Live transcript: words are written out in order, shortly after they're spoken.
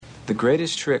The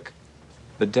greatest trick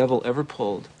the devil ever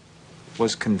pulled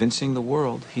was convincing the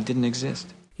world he didn't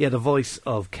exist. Yeah, the voice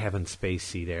of Kevin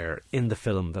Spacey there in the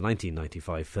film, the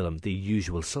 1995 film, The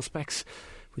Usual Suspects,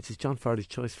 which is John Fardy's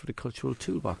choice for the cultural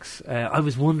toolbox. I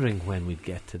was wondering when we'd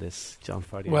get to this John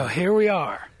Fardy. Well, here we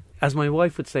are. As my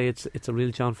wife would say, it's a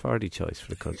real John Fardy choice for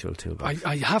the cultural toolbox.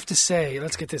 I have to say,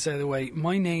 let's get this out of the way.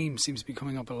 My name seems to be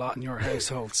coming up a lot in your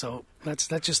household, so let's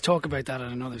just talk about that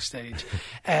at another stage.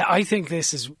 I think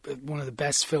this is one of the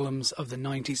best films of the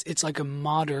 90s. It's like a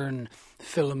modern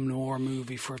film noir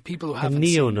movie for people who haven't seen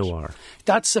it. Neo-noir.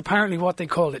 That's apparently what they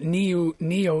call it.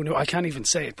 Neo-noir. I can't even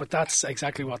say it, but that's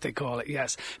exactly what they call it,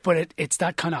 yes. But it's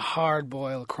that kind of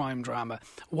hard-boiled crime drama.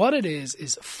 What it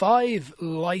is 5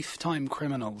 lifetime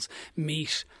criminals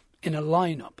meet in a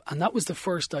lineup, and that was the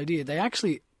first idea. They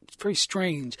actually, it's very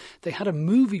strange, they had a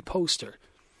movie poster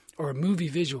or a movie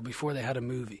visual before they had a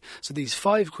movie. So these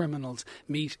 5 criminals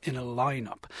meet in a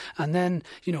lineup, and then,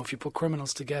 you know, if you put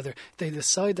criminals together, they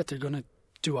decide that they're going to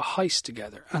do a heist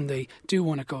together, and they do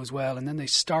one, it goes well, and then they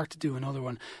start to do another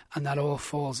one, and that all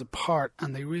falls apart,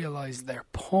 and they realise they're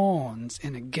pawns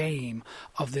in a game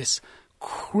of this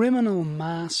criminal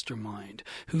mastermind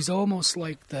who's almost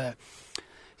like the,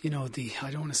 you know,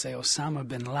 I don't want to say Osama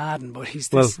bin Laden, but he's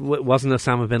this... Well, wasn't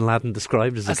Osama bin Laden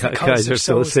described as a Kaiser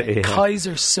Soze? Yeah.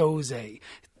 Kaiser Soze.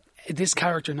 This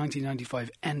character in 1995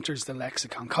 enters the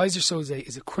lexicon. Kaiser Soze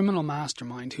is a criminal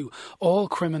mastermind who all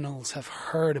criminals have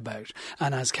heard about,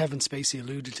 and as Kevin Spacey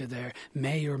alluded to there,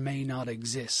 may or may not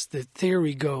exist. The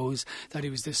theory goes that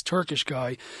he was this Turkish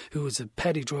guy who was a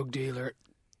petty drug dealer.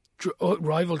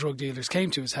 Rival drug dealers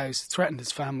came to his house, threatened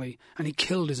his family, and he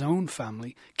killed his own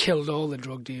family, killed all the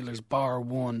drug dealers bar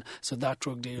one, so that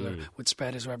drug dealer would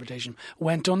spread his reputation,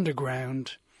 went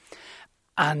underground,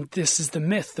 and this is the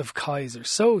myth of Kaiser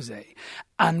Soze.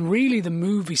 And really the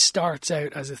movie starts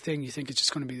out as a thing, you think it's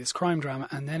just going to be this crime drama,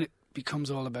 and then it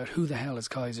becomes all about who the hell is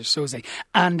Kaiser Soze.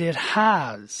 And it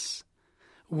has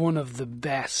one of the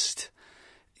best,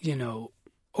 you know,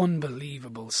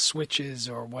 unbelievable switches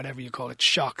or whatever you call it,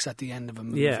 shocks at the end of a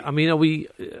movie. Yeah, I mean, are we?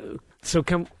 So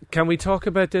can we talk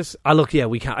about this? Look, yeah,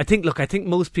 we can. I think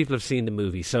most people have seen the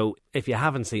movie. So if you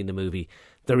haven't seen the movie,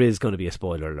 there is going to be a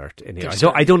spoiler alert in here.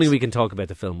 I don't think we can talk about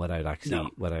the film without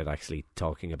actually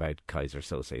talking about Kaiser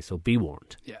Soze. So be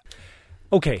warned. Yeah.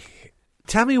 Okay.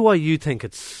 Tell me why you think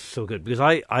it's so good, because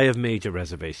I have major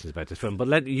reservations about this film. But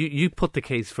let you put the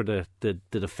case for the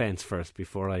defence first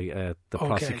before the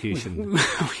prosecution.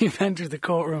 We've entered the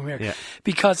courtroom here. Yeah.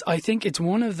 Because I think it's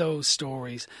one of those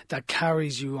stories that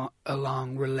carries you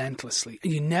along relentlessly.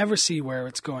 You never see where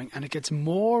it's going, and it gets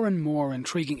more and more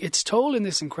intriguing. It's told in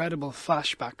this incredible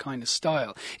flashback kind of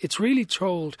style. It's really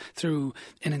told through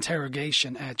an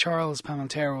interrogation. Charles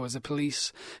Pamentero is a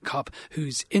police cop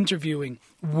who's interviewing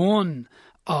one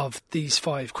of these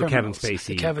 5 criminals.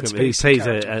 The Kevin Spacey. He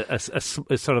plays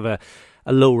a sort of a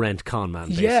low-rent con man,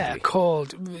 basically.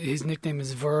 Yeah, his nickname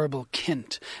is Verbal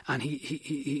Kint, and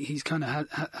he's kind of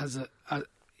has a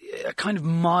kind of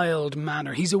mild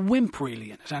manner. He's a wimp,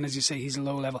 really, in it, and as you say, he's a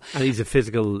low level. And he's a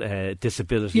physical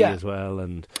disability as well,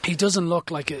 and he doesn't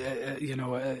look like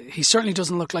he certainly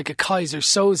doesn't look like a Kaiser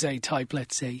Soze type,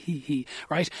 let's say,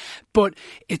 right? But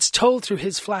it's told through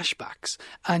his flashbacks,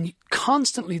 and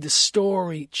constantly the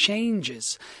story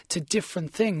changes to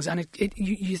different things, and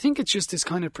you think it's just this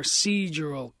kind of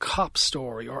procedural cop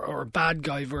story or a bad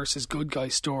guy versus good guy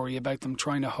story about them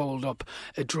trying to hold up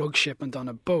a drug shipment on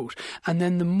a boat, and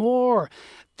then the more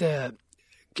the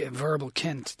Verbal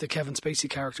Kint, the Kevin Spacey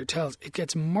character, tells, it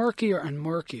gets murkier and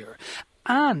murkier.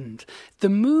 And the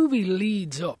movie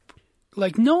leads up,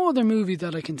 like no other movie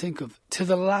that I can think of, to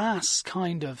the last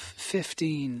kind of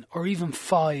 15 or even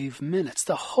 5 minutes.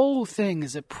 The whole thing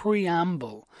is a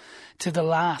preamble to the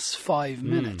last 5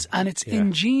 minutes, and it's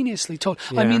ingeniously told.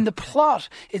 Yeah. I mean, the plot,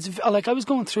 it's like I was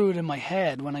going through it in my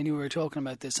head when I knew we were talking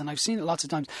about this, and I've seen it lots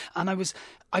of times, and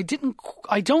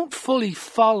I don't fully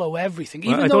follow everything,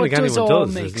 even though it does all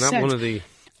make sense. One of the,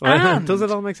 does it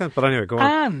all make sense? But anyway, go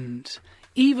on. And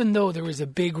even though there is a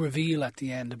big reveal at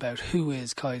the end about who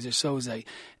is Kaiser Soze,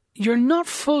 you're not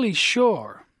fully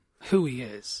sure who he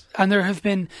is, and there have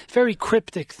been very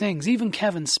cryptic things. Even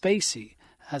Kevin Spacey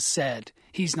has said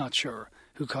he's not sure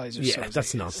who Kaiser Soze is. Yeah,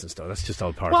 that's nonsense, though. That's just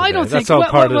all part of it. I don't think... That's all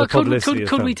part of the publicity.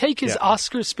 Could we take his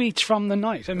Oscar speech from the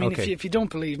night? I mean, if you don't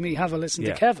believe me, have a listen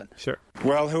to Kevin. Sure.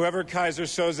 Well, whoever Kaiser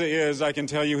Soze is, I can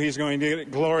tell you he's going to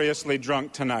get gloriously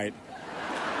drunk tonight.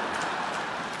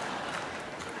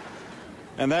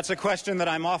 And that's a question that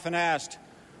I'm often asked.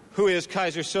 Who is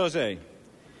Kaiser Soze?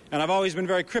 And I've always been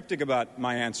very cryptic about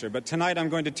my answer, but tonight I'm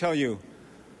going to tell you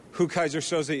who Kaiser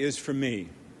Soze is for me.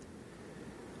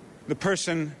 The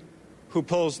person who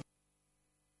pulls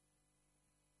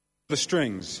the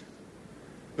strings,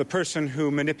 the person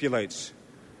who manipulates,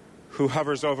 who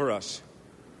hovers over us,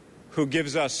 who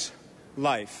gives us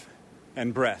life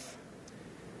and breath.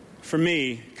 For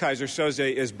me, Kaiser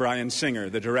Soze is Bryan Singer,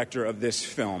 the director of this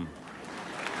film.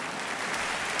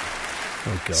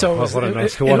 Oh God! So what an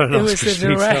Oscar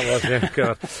speech that was. Yeah,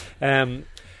 God.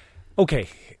 Okay.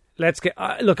 Let's get.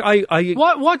 Look,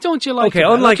 What don't you like? Okay,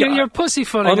 unlike you're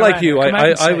pussyfooting. Unlike you,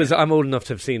 I'm old enough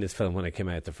to have seen this film when it came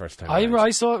out the first time.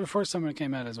 I saw it the first time when it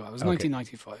came out as well. It was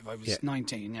 1995. I was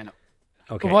 19. You know.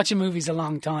 Okay. But watching movies a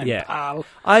long time. Yeah. Pal.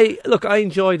 I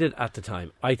enjoyed it at the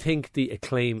time. I think the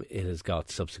acclaim it has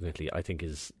got subsequently, I think,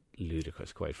 is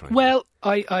ludicrous, quite frankly. Well,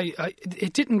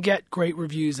 it didn't get great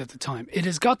reviews at the time. It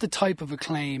has got the type of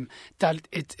acclaim that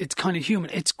it's kind of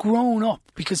human. It's grown up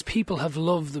because people have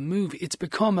loved the movie. It's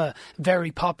become a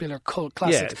very popular cult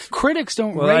classic. Yes. Critics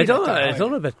don't rate it. I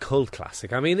don't know about cult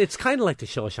classic. I mean, it's kind of like The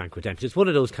Shawshank Redemption. It's one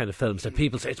of those kind of films that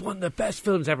people say it's one of the best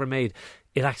films ever made.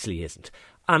 It actually isn't.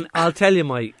 And I'll tell you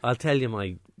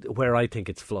where I think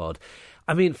it's flawed.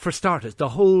 I mean, for starters, the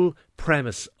whole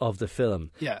premise of the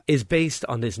film is based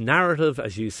on this narrative,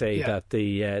 as you say, that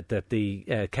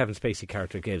the Kevin Spacey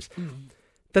character gives.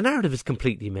 The narrative is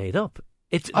completely made up.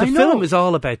 The film is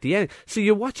all about the end. So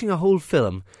you're watching a whole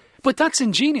film. But that's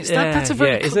ingenious. That's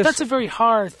a very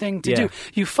hard thing to do.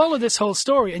 You follow this whole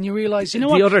story and you realise, you know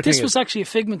what? This was actually a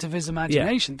figment of his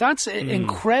imagination. That's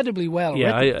incredibly well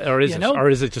written. Or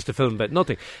is it just a film about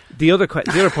nothing? The other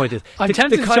point is, I'm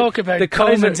tempted to talk about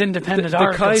Coleman's independent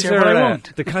articles here, but I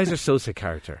won't. The Kaiser Soze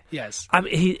character. Yes, I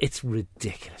mean, it's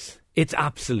ridiculous. It's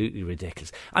absolutely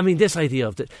ridiculous. I mean, this idea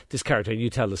of this character, and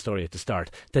you tell the story at the start,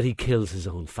 that he kills his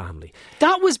own family.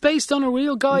 That was based on a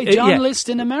real guy, John List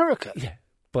in America. Yeah.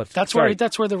 But that's where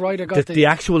the writer got the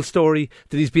actual story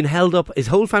that he's been held up. His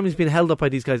whole family's been held up by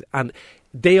these guys, and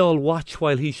they all watch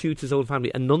while he shoots his own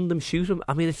family, and none of them shoot him.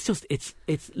 I mean,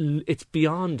 it's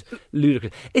beyond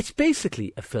ludicrous. It's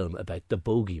basically a film about the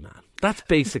bogeyman. That's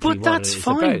basically what it is about. But that's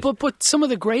fine. But some of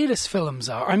the greatest films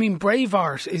are. I mean,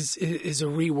 Braveheart is a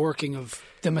reworking of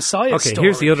the Messiah story. Okay,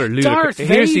 here's the other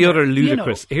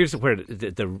ludicrous. Here's where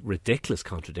the ridiculous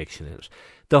contradiction is.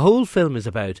 The whole film is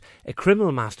about a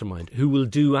criminal mastermind who will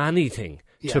do anything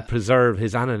to preserve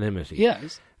his anonymity.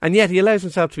 Yes. And yet he allows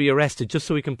himself to be arrested just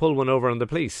so he can pull one over on the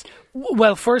police.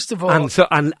 Well, first of all...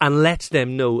 And lets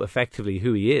them know effectively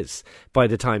who he is by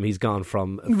the time he's gone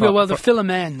from... the film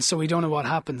ends, so we don't know what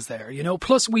happens there, you know.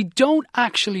 Plus, we don't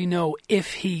actually know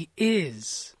if he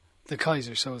is the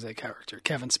Kaiser Soze character,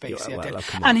 Kevin Spacey.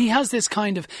 And he has this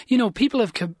kind of, you know, people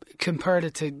have compared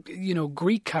it to, you know,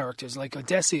 Greek characters like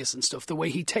Odysseus and stuff, the way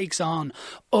he takes on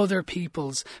other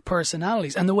people's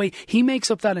personalities and the way he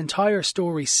makes up that entire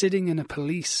story sitting in a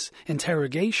police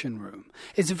interrogation room.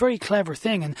 It's a very clever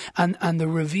thing. And the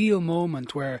reveal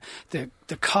moment where the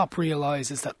cop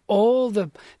realises that all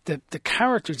the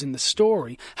characters in the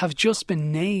story have just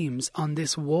been names on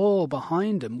this wall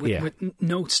behind him with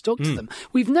notes stuck to them.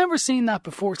 We've never seen that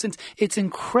before since. It's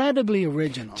incredibly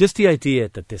original. Just the idea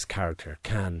that this character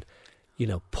can, you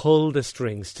know, pull the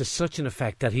strings to such an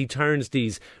effect that he turns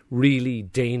these really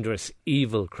dangerous,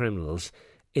 evil criminals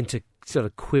into sort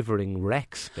of quivering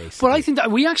wrecks, basically. But I think that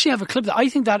we actually have a clip that I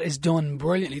think that is done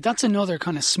brilliantly. That's another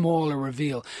kind of smaller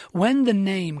reveal. When the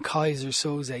name Kaiser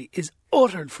Soze is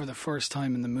uttered for the first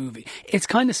time in the movie, it's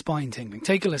kind of spine-tingling.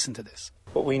 Take a listen to this.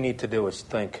 What we need to do is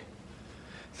think.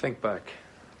 Think back.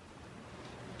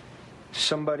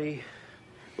 Somebody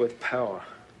with power.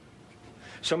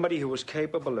 Somebody who was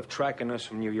capable of tracking us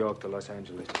from New York to Los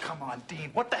Angeles. Come on, Dean.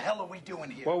 What the hell are we doing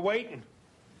here? We're waiting.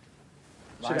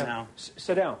 Sit down. Now.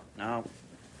 Sit down. No.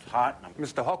 It's hot.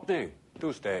 Mr. Hockney,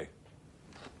 do stay.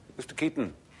 Mr.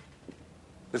 Keaton.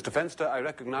 Mr. Fenster, I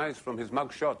recognize from his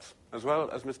mug shots, as well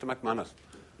as Mr. McManus.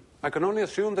 I can only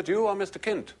assume that you are Mr.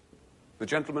 Kint, the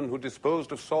gentleman who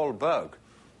disposed of Saul Berg.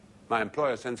 My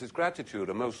employer sends his gratitude,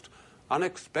 a most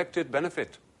unexpected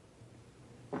benefit.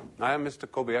 I am Mr.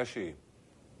 Kobayashi.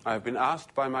 I have been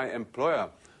asked by my employer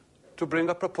to bring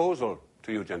a proposal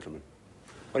to you, gentlemen.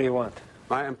 What do you want?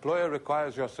 My employer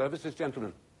requires your services,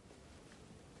 gentlemen.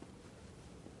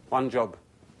 One job,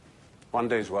 1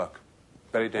 day's work.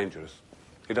 Very dangerous.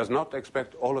 He does not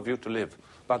expect all of you to live,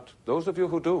 but those of you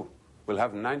who do will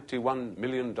have $91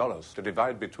 million to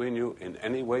divide between you in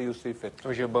any way you see fit.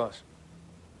 Who's your boss?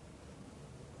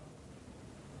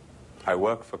 I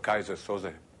work for Kaiser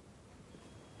Soze.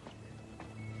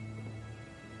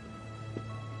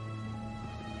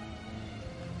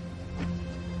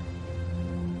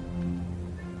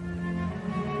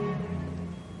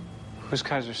 Who's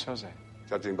Kaiser Soze?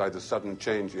 Judging by the sudden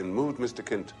change in mood, Mr.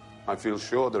 Kint, I feel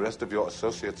sure the rest of your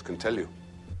associates can tell you.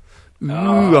 Ooh,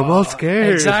 I'm all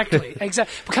scared. Exactly. But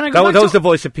can I go back that was to the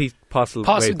voice of Pete Postle,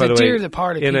 by the way. dear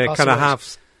departed in Pete a kind of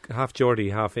Postlethwaite. half Geordie,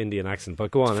 half Indian accent.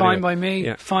 But go on. Fine anyway. by me.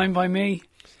 Yeah. Fine by me.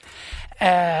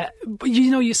 But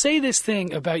you say this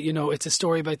thing about it's a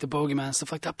story about the bogeyman and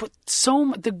stuff like that. But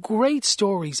the great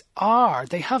stories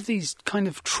they have these kind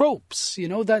of tropes,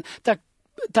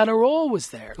 that are always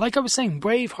there. Like I was saying,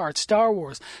 Braveheart, Star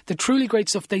Wars, the truly great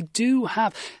stuff. They do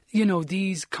have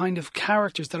these kind of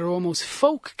characters that are almost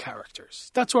folk characters.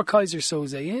 That's what Kaiser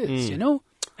Soze is.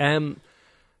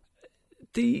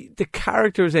 The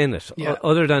characters in it,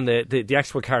 other than the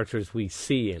actual characters we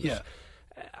see in it,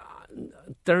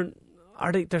 they're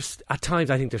at times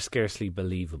I think they're scarcely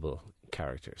believable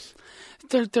characters.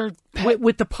 They're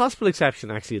with the possible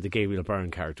exception, actually, of the Gabriel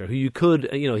Byrne character, who you could,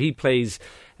 he plays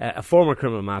a former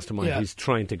criminal mastermind who's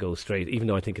trying to go straight. Even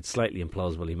though I think it's slightly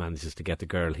implausible he manages to get the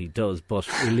girl he does, but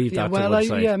we'll leave that to one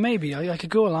side. Yeah, maybe I could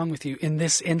go along with you in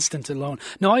this instant alone.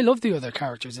 No, I love the other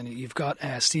characters in it. You've got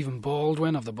Stephen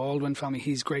Baldwin of the Baldwin family.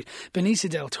 He's great. Benicio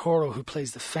del Toro, who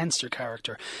plays the Fenster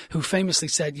character, who famously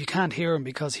said you can't hear him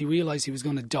because he realised he was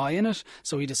going to die in it,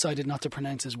 so he decided not to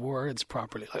pronounce his words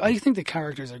properly. I think the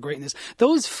characters are great in this.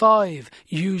 Those 5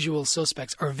 usual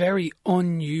suspects are very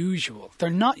unusual. They're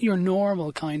not your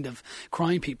normal kind of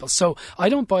crime people. So I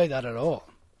don't buy that at all.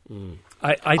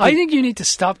 I think you need to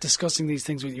stop discussing these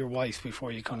things with your wife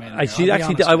before you come in.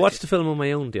 I watched the film on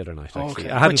my own the other night. Actually, okay.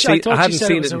 I hadn't seen. I hadn't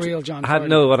seen it. Was a real John I hadn't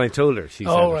know what I told her. She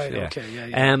said right. It, yeah. Okay.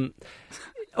 Yeah.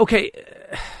 Okay.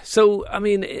 So I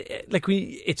mean,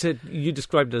 you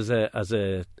described it as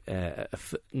a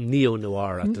neo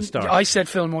noir at the start. I said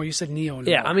Fillmore. You said neo noir.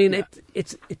 Yeah, I mean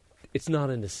it's not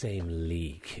in the same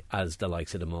league as the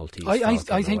likes of the Maltese. I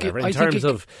think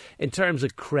in terms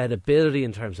of credibility,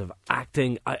 in terms of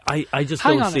acting, I just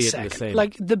hang don't on see a it second. in the same.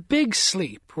 Like The Big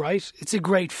Sleep, right? It's a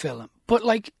great film. But,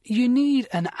 you need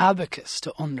an abacus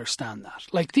to understand that.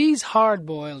 Like, these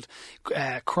hard-boiled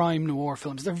crime noir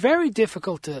films, they're very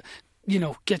difficult to,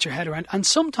 get your head around. And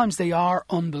sometimes they are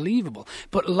unbelievable.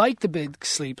 But like The Big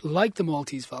Sleep, like The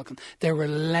Maltese Falcon, they're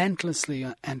relentlessly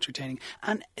entertaining.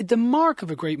 And the mark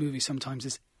of a great movie sometimes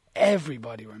is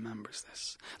everybody remembers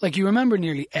this. Like, you remember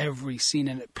nearly every scene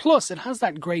in it. Plus, it has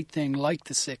that great thing, like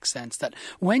The Sixth Sense, that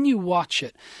when you watch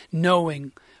it,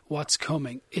 knowing what's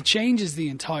coming, it changes the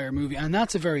entire movie, and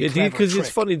that's a very clever trick. Because it's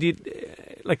funny,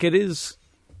 it is.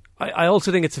 I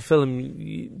also think it's a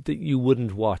film that you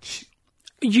wouldn't watch.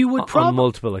 You would on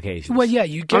multiple occasions. Well, yeah,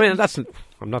 you get. I mean,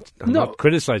 I'm not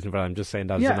criticising, but I'm just saying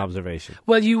that's an observation.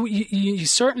 Well, you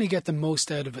certainly get the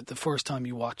most out of it the first time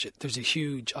you watch it. There's a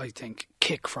huge, I think,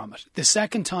 kick from it. The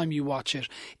second time you watch it,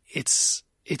 it's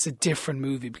a different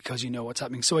movie because you know what's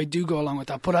happening. So I do go along with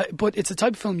that. But it's a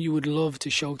type of film you would love to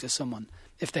show to someone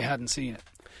if they hadn't seen it,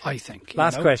 I think.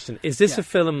 Last question. Is this a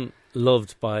film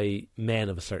loved by men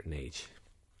of a certain age?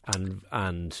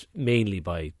 And mainly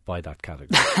by that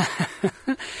category?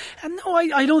 No,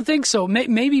 I don't think so.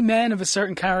 Maybe men of a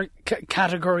certain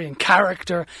category and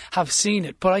character have seen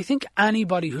it, but I think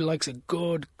anybody who likes a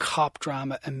good cop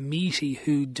drama, a meaty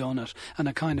whodunit, and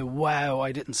a kind of wow,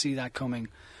 I didn't see that coming,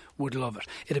 would love it.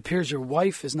 It appears your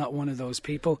wife is not one of those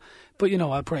people, but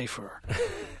I'll pray for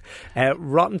her.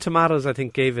 Rotten Tomatoes, I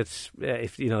think, gave it.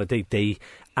 They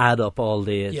add up all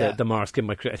the marks given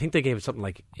by critics. I think they gave it something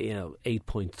like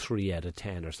 8.3 out of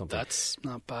 10 or something. That's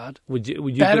not bad. Would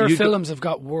you better films have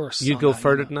got worse? You'd go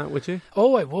further than that, would you?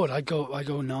 Oh, I would. I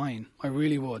go 9. I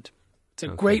really would. It's a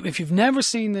great. If you've never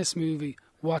seen this movie,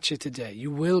 watch it today. You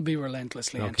will be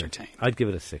relentlessly entertained. I'd give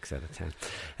it a 6 out of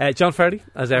 10. John Fardy,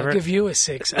 as ever. I'll give you a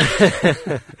 6. John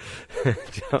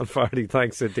Fardy,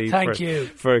 thanks indeed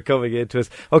for coming in to us.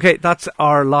 Okay, that's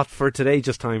our lot for today.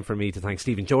 Just time for me to thank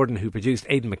Stephen Jordan, who produced,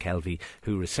 Aidan McKelvey,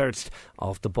 who researched.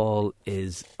 Off the Ball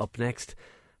is up next.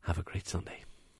 Have a great Sunday.